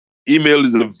 Email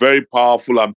is a very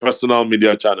powerful and personal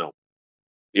media channel.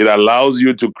 It allows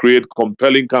you to create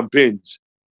compelling campaigns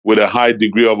with a high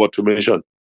degree of automation.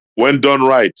 When done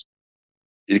right,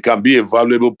 it can be a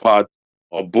valuable part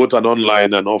of both an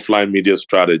online and offline media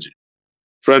strategy.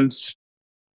 Friends,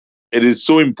 it is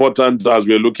so important as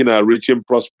we're looking at reaching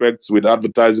prospects with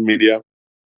advertising media.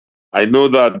 I know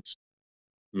that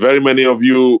very many of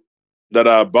you that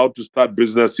are about to start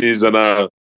businesses and are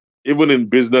even in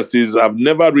businesses have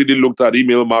never really looked at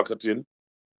email marketing.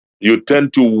 You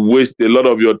tend to waste a lot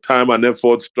of your time and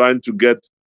efforts trying to get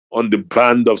on the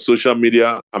band of social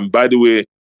media. And by the way,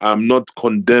 I'm not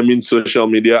condemning social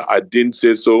media. I didn't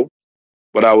say so,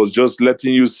 but I was just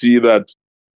letting you see that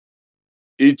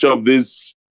each of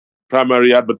these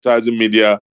primary advertising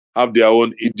media have their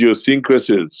own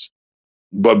idiosyncrasies.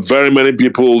 But very many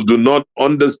people do not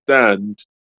understand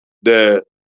the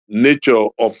nature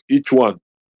of each one.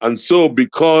 And so,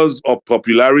 because of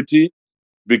popularity,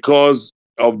 because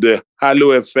of the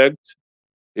halo effect,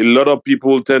 a lot of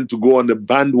people tend to go on the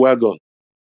bandwagon.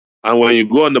 And when you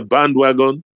go on the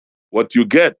bandwagon, what you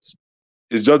get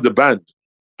is just the band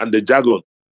and the jargon,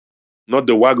 not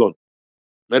the wagon.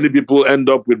 Many people end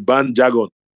up with band jargon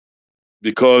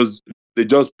because they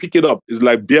just pick it up. It's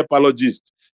like beer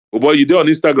apologist. Oh boy, you do on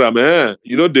Instagram,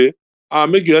 you know they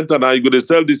make you enter now, you're gonna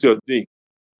sell this your thing.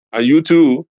 And you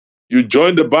too, you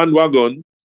join the bandwagon,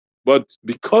 but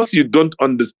because you don't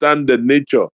understand the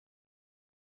nature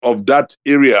of that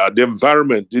area, the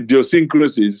environment, the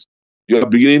idiosyncrasies, you are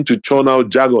beginning to churn out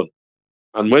jargon.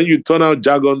 And when you turn out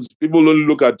jargons, people only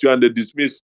look at you and they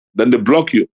dismiss, then they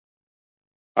block you.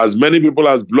 As many people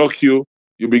as block you,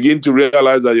 you begin to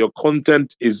realize that your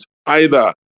content is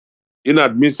either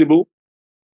inadmissible,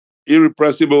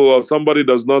 irrepressible, or somebody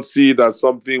does not see it as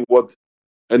something worth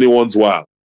anyone's while.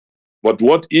 But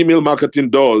what email marketing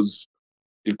does,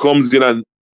 it comes in an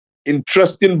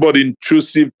interesting but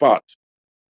intrusive part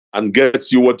and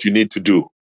gets you what you need to do.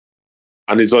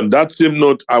 And it's on that same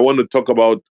note, I want to talk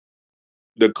about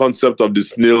the concept of the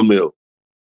snail mail.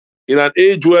 In an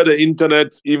age where the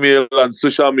internet, email, and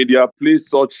social media play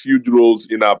such huge roles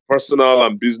in our personal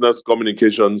and business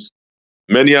communications,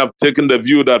 many have taken the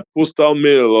view that postal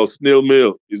mail or snail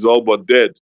mail is all but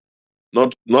dead.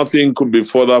 Nothing could be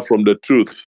further from the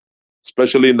truth.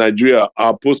 Especially in Nigeria,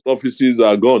 our post offices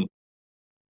are gone.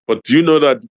 But do you know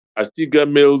that I still get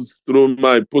mails through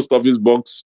my post office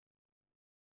box?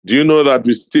 Do you know that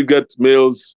we still get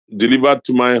mails delivered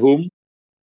to my home?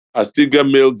 I still get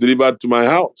mail delivered to my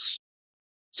house.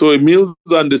 So emails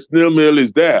and the snail mail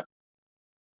is there.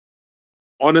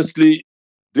 Honestly,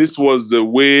 this was the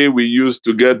way we used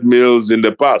to get mails in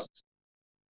the past.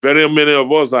 Very many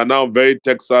of us are now very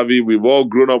tech savvy. We've all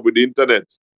grown up with the internet.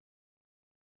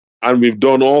 And we've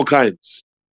done all kinds.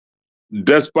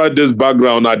 Despite this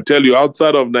background, I tell you,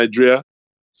 outside of Nigeria,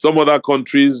 some other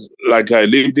countries, like I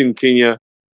lived in Kenya,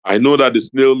 I know that the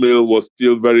snail mail was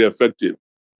still very effective.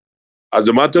 As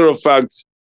a matter of fact,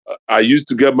 I used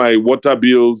to get my water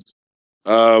bills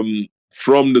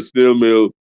from the snail mail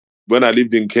when I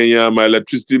lived in Kenya. My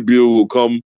electricity bill will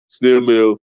come snail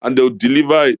mail, and they'll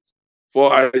deliver it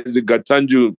for Isaac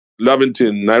Gatanju,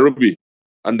 Lavington, Nairobi,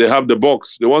 and they have the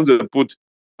box. The ones that put,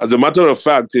 as a matter of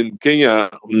fact, in Kenya,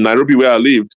 Nairobi, where I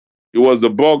lived, it was the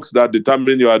box that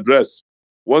determined your address.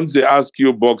 Once they ask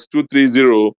you box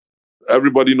 230,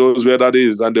 everybody knows where that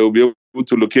is, and they'll be able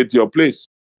to locate your place.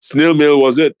 Snail mail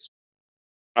was it.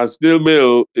 And snail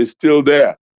mail is still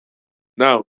there.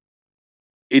 Now,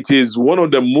 it is one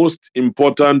of the most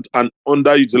important and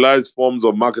underutilized forms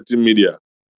of marketing media.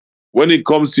 When it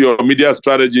comes to your media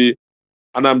strategy,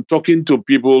 and I'm talking to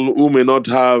people who may not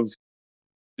have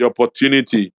the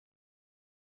opportunity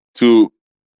to,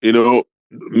 may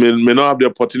not have the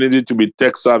opportunity to be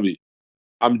tech savvy.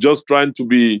 I'm just trying to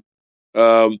be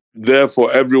there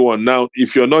for everyone. Now,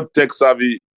 if you're not tech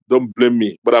savvy, don't blame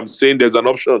me. But I'm saying there's an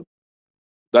option.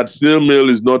 That snail mail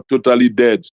is not totally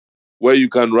dead, where you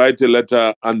can write a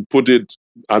letter and put it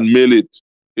and mail it.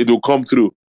 It will come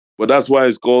through. But that's why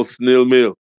it's called snail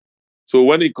mail. So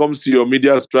when it comes to your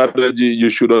media strategy, you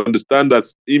should understand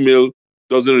that email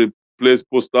doesn't replace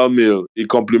postal mail. It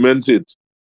complements it.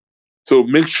 So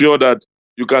make sure that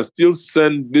you can still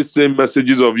send these same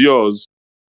messages of yours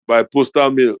by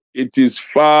postal mail. It is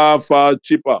far, far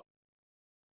cheaper.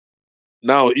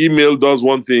 Now, email does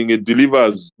one thing, it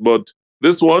delivers. But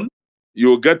this one,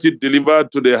 you'll get it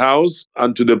delivered to the house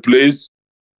and to the place,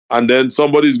 and then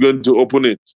somebody's going to open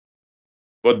it.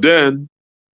 But then,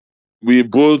 we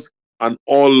both and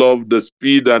all love the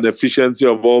speed and efficiency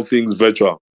of all things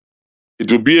virtual.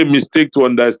 It would be a mistake to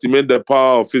underestimate the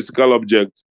power of physical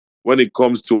objects when it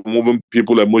comes to moving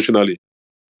people emotionally.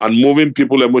 And moving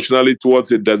people emotionally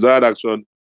towards a desired action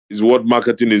is what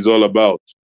marketing is all about.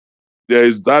 There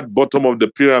is that bottom of the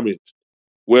pyramid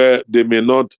where they may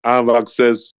not have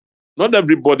access. Not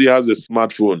everybody has a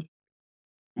smartphone,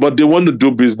 but they want to do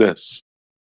business.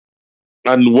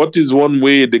 And what is one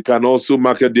way they can also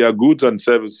market their goods and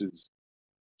services?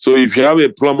 So if you have a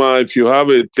plumber, if you have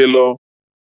a tailor,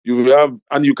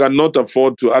 and you cannot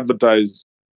afford to advertise,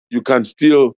 you can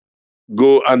still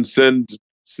go and send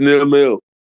snail mail.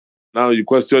 Now your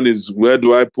question is, where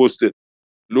do I post it?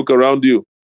 Look around you.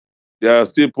 There are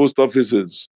still post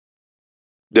offices.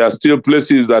 There are still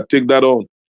places that take that on.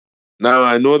 Now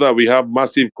I know that we have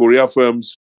massive courier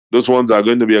firms. Those ones are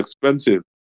going to be expensive.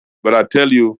 But I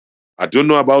tell you, I don't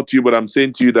know about you, but I'm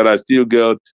saying to you that I still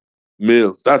get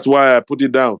mails. That's why I put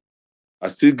it down. I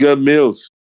still get mails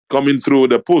coming through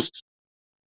the post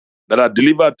that are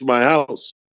delivered to my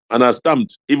house and are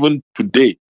stamped. Even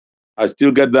today, I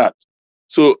still get that.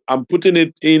 So I'm putting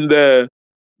it in there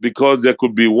because there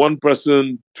could be one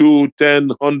person, 2, 10,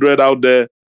 100 out there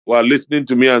who are listening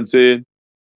to me and saying,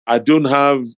 I don't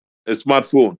have a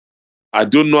smartphone. I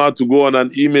don't know how to go on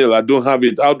an email. I don't have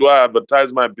it. How do I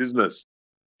advertise my business?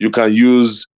 You can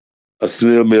use a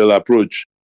snail mail approach.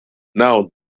 Now,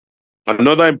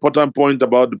 another important point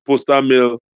about the postal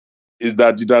mail is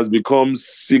that it has become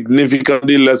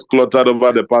significantly less cluttered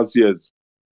over the past years.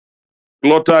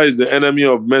 Clutter is the enemy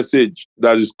of message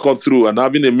that is cut through, and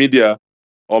having a media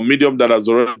or medium that has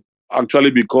already actually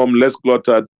become less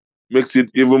cluttered makes it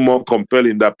even more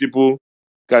compelling that people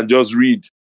can just read.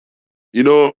 You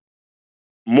know,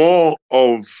 more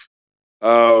of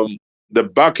the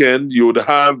back end, you would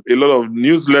have a lot of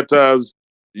newsletters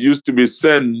used to be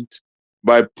sent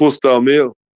by postal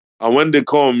mail. And when they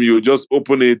come, you just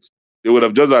open it. They would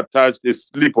have just attached a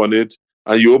slip on it,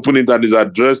 and you open it and it's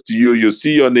addressed to you. You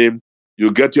see your name,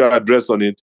 you get your address on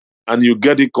it, and you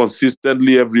get it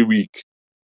consistently every week.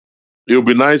 It would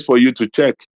be nice for you to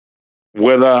check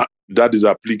whether that is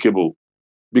applicable,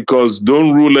 because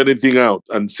don't rule anything out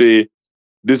and say,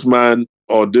 this man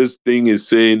or this thing is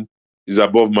saying is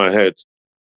above my head.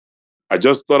 I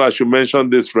just thought I should mention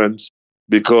this, friends,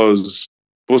 because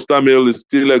postal mail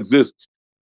still exists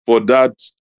for that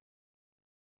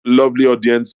lovely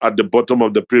audience at the bottom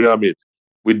of the pyramid.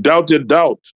 Without a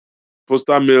doubt,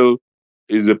 postal mail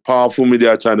is a powerful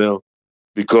media channel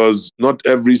because not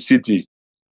every city,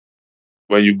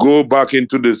 when you go back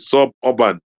into the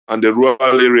suburban and the rural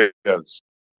areas,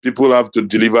 people have to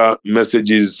deliver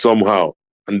messages somehow.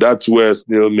 And that's where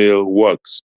snail mail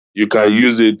works. You can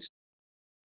use it,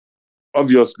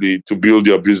 obviously, to build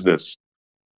your business.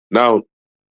 Now,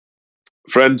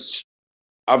 friends,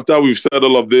 after we've said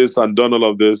all of this and done all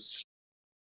of this,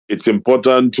 it's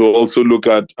important to also look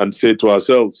at and say to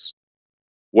ourselves,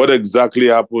 what exactly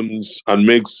happens and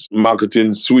makes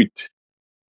marketing sweet?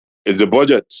 It's a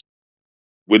budget.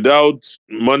 Without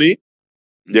money,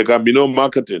 there can be no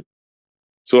marketing.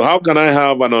 So how can I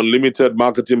have an unlimited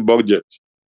marketing budget?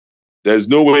 There's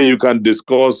no way you can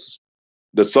discuss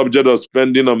the subject of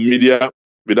spending on media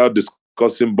without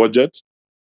discussing budget.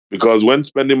 Because when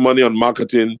spending money on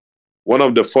marketing, one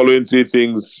of the following 3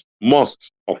 things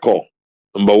must occur.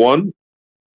 Number 1,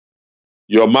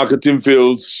 your marketing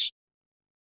fails.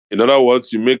 In other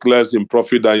words, you make less in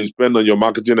profit than you spend on your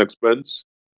marketing expense.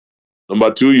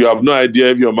 Number 2, you have no idea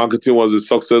if your marketing was a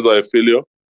success or a failure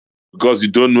because you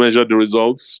don't measure the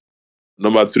results.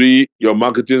 Number 3, your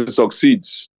marketing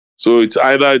succeeds. So it's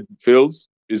either it fails,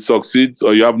 it succeeds,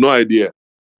 or you have no idea.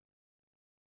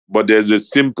 But there's a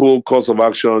simple course of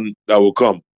action that will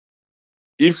come.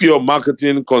 If your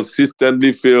marketing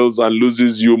consistently fails and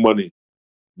loses you money,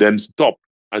 then stop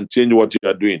and change what you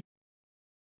are doing.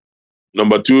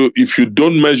 Number 2, if you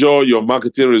don't measure your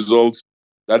marketing results,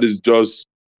 that is just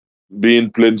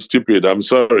being plain stupid. I'm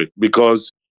sorry.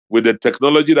 Because with the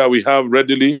technology that we have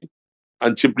readily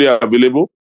and cheaply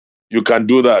available, you can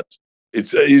do that.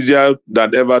 It's easier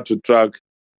than ever to track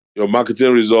your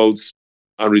marketing results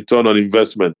and return on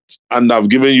investment. And I've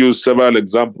given you several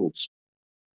examples.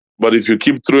 But if you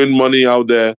keep throwing money out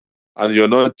there and you're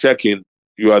not checking,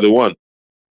 you are the one.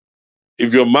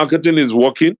 If your marketing is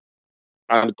working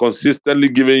and consistently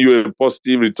giving you a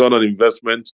positive return on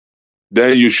investment,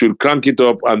 then you should crank it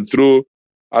up and throw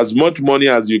as much money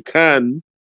as you can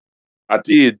at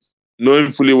it, knowing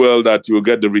fully well that you will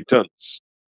get the returns.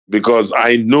 Because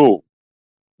I know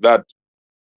that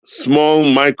small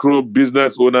micro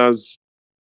business owners,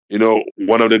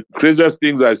 one of the craziest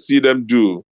things I see them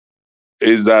do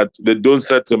is that they don't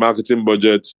set a marketing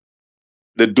budget.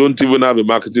 They don't even have a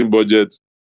marketing budget.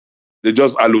 They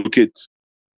just allocate.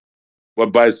 But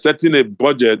by setting a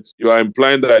budget, you are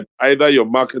implying that either your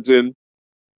marketing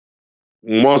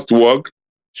must work,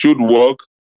 should work,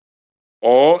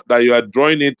 or that you are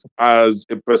drawing it as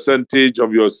a percentage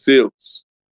of your sales.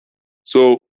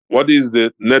 So what is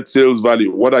the net sales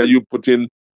value? What are you putting?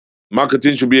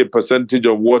 Marketing should be a percentage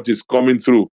of what is coming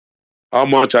through. How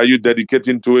much are you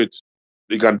dedicating to it?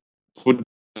 You can put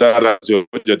that as your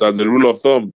budget as a rule of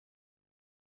thumb.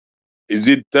 Is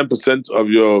it 10% of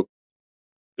your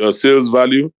sales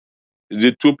value? Is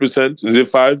it 2%? Is it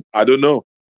 5%? I don't know.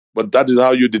 but that is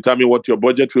how you determine what your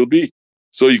budget will be.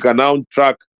 So you can now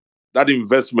track that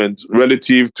investment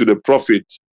relative to the profit,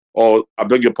 or I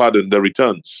beg your pardon, the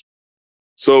returns.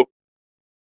 So,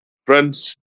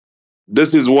 friends,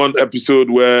 this is one episode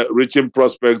where reaching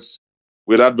prospects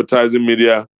with advertising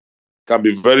media can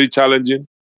be very challenging,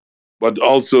 but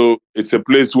also it's a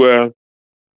place where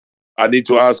I need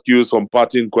to ask you some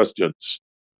parting questions.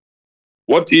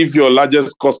 What if your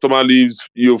largest customer leaves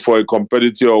you for a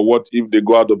competitor, or what if they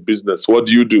go out of business? What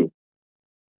do you do?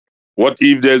 What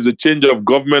if there's a change of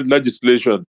government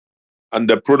legislation and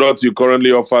the product you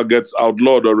currently offer gets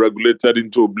outlawed or regulated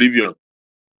into oblivion?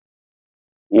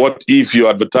 What if your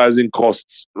advertising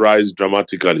costs rise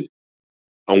dramatically?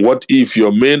 And what if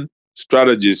your main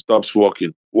strategy stops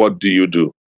working? What do you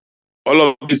do? All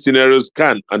of these scenarios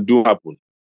can and do happen.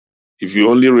 If you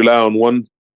only rely on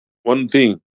one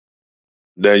thing,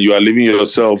 then you are leaving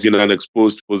yourself in an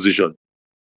exposed position.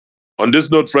 On this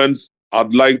note, friends,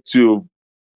 I'd like to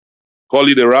call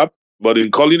it a wrap, but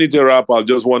in calling it a wrap, I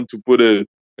just want to put a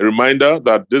reminder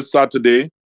that this Saturday,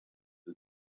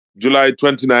 July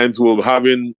 29th, we'll be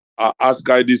having our Ask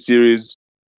ID series.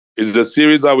 It's a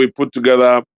series that we put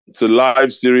together. It's a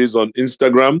live series on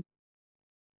Instagram,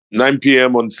 9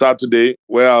 p.m. on Saturday,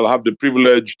 where I'll have the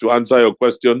privilege to answer your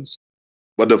questions.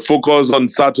 But the focus on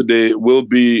Saturday will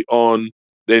be on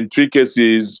the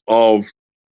intricacies of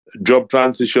job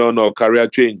transition or career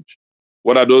change.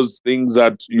 What are those things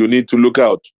that you need to look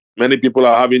out? Many people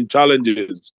are having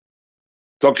challenges,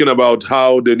 talking about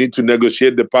how they need to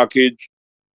negotiate the package,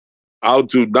 how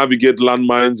to navigate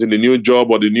landmines in the new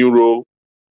job or the new role.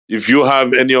 If you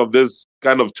have any of this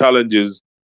kind of challenges,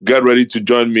 get ready to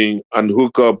join me and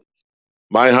hook up.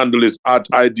 My handle is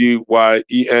 @IDYENANG,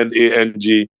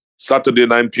 Saturday,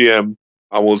 9 p.m.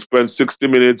 I will spend 60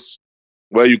 minutes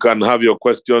where you can have your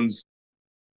questions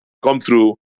come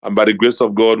through, and by the grace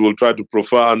of God, we'll try to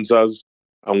prefer answers.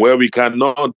 And where we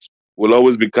cannot, we'll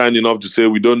always be kind enough to say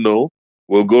we don't know.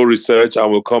 We'll go research and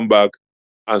we'll come back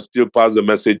and still pass the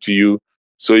message to you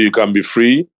so you can be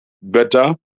free,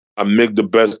 better, and make the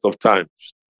best of times.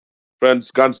 Friends,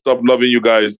 can't stop loving you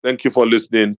guys. Thank you for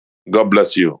listening. God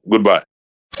bless you. Goodbye.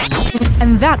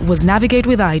 And that was Navigate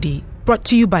with ID, brought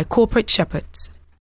to you by Corporate Shepherds.